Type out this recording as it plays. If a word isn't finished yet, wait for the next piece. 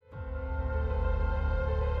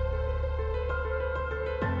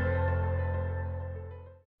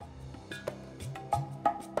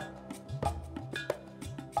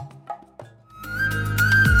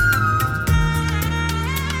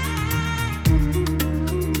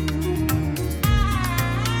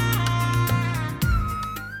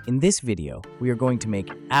this video, we are going to make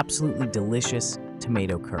absolutely delicious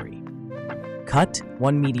tomato curry. Cut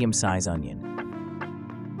 1 medium-sized onion.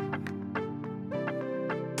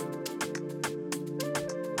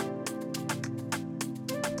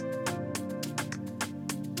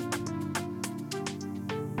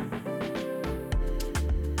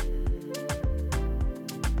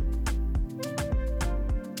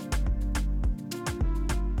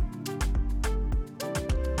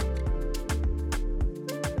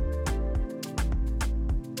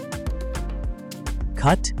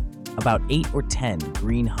 Cut about 8 or 10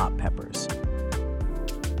 green hot peppers.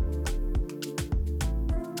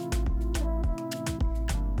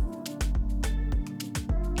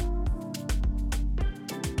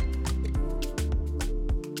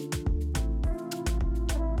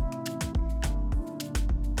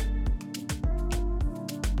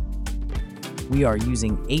 We are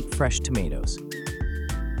using 8 fresh tomatoes.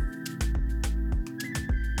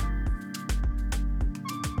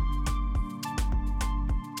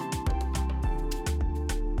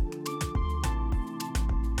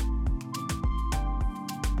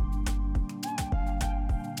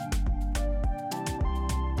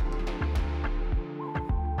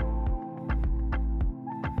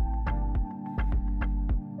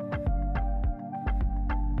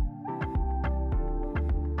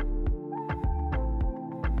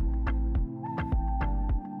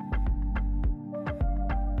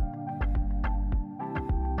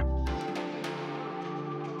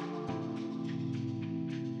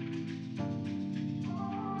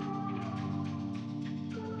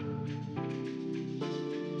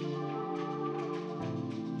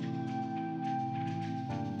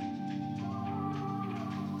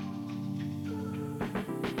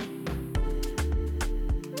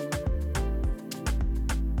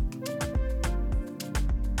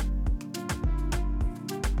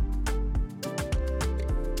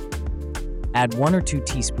 Add 1 or 2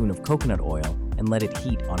 teaspoons of coconut oil and let it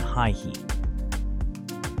heat on high heat.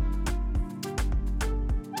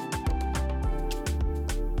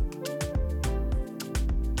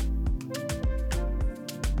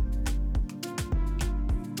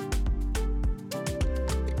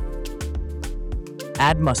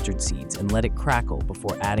 Add mustard seeds and let it crackle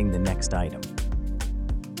before adding the next item.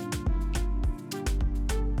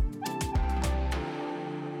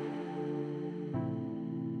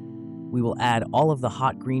 We will add all of the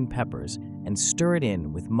hot green peppers and stir it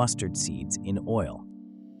in with mustard seeds in oil.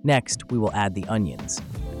 Next, we will add the onions.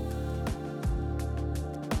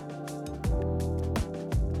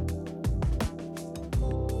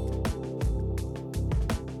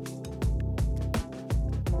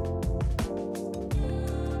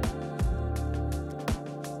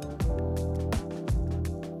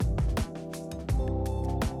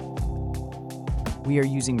 We are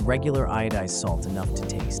using regular iodized salt enough to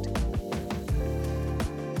taste.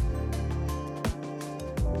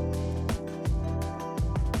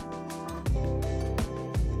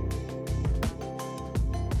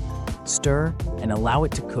 Stir and allow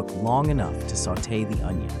it to cook long enough to sauté the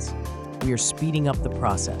onions. We are speeding up the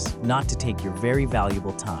process, not to take your very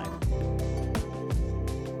valuable time.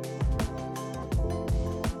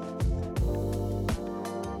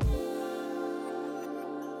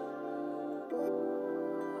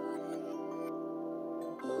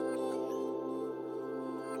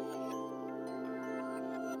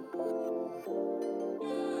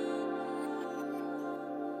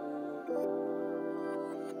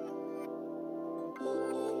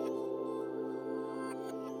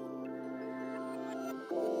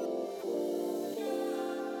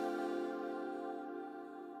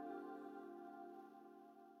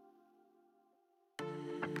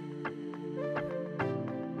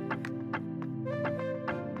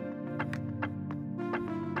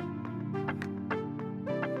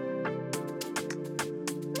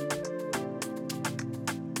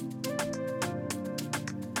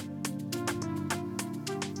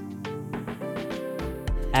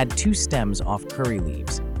 Add 2 stems off curry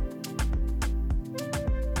leaves.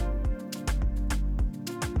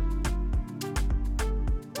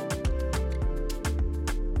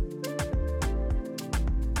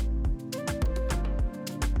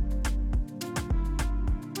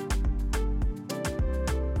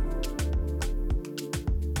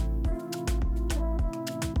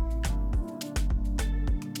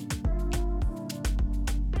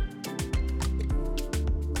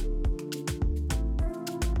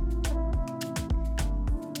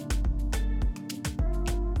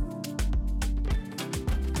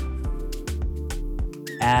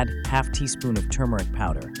 Add ½ teaspoon of turmeric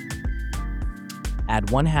powder.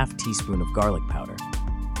 Add 1/2 teaspoon of garlic powder.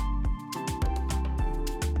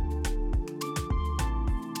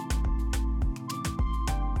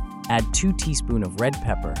 Add 2 teaspoons of red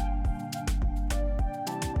pepper,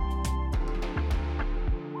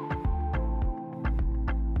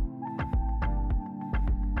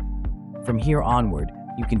 From here onward,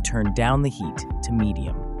 you can turn down the heat to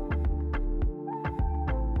medium.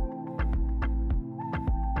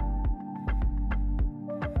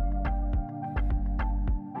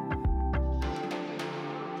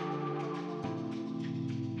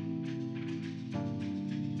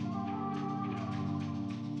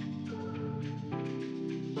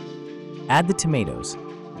 Add the tomatoes.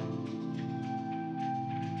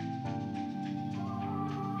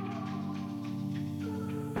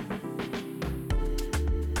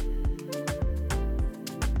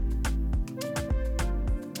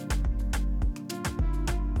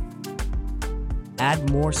 Add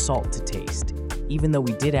more salt to taste, even though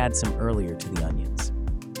we did add some earlier to the onions.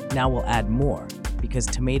 Now we'll add more, because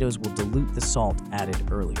tomatoes will dilute the salt added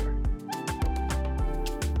earlier.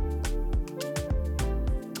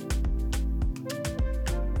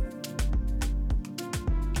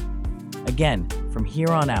 Again, from here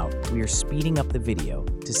on out, we are speeding up the video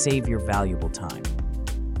to save your valuable time.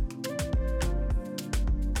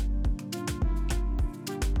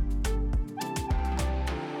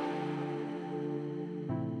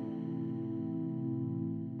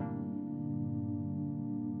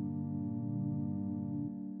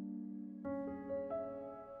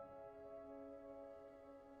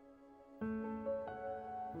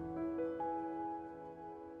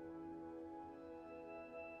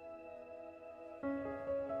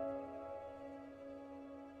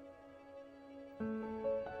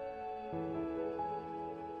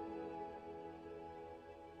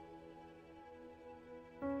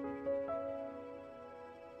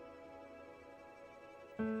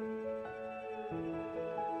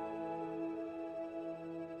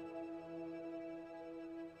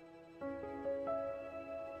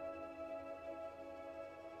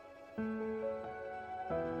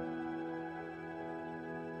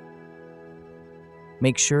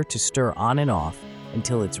 Make sure to stir on and off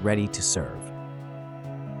until it's ready to serve.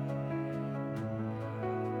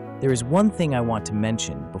 There is one thing I want to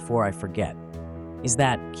mention before I forget, is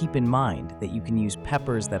that keep in mind that you can use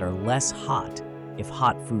peppers that are less hot if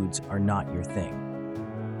hot foods are not your thing.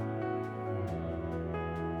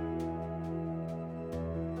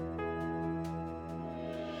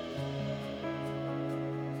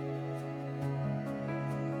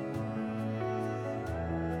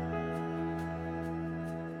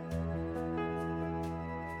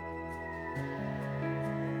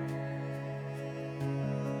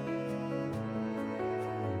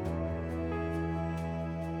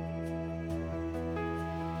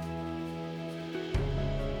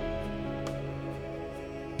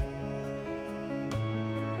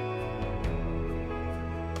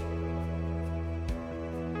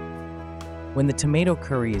 When the tomato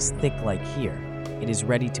curry is thick like here, it is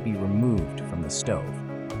ready to be removed from the stove.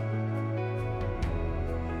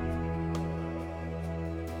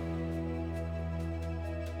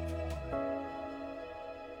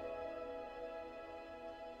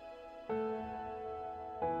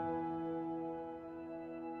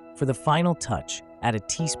 For the final touch, add a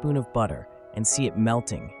teaspoon of butter and see it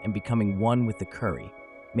melting and becoming one with the curry,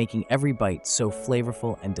 making every bite so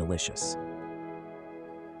flavorful and delicious.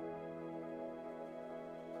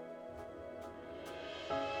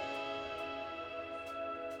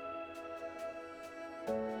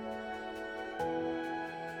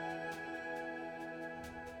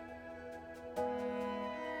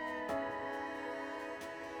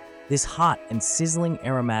 This hot and sizzling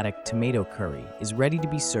aromatic tomato curry is ready to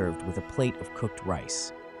be served with a plate of cooked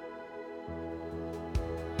rice.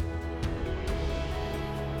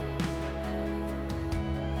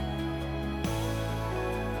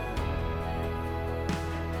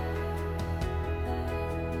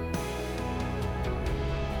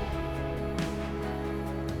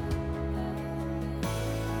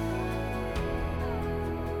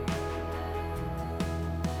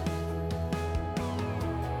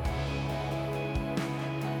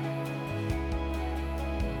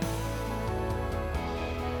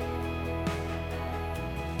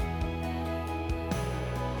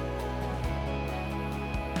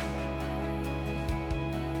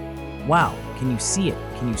 Wow, can you see it?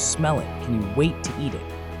 Can you smell it? Can you wait to eat it?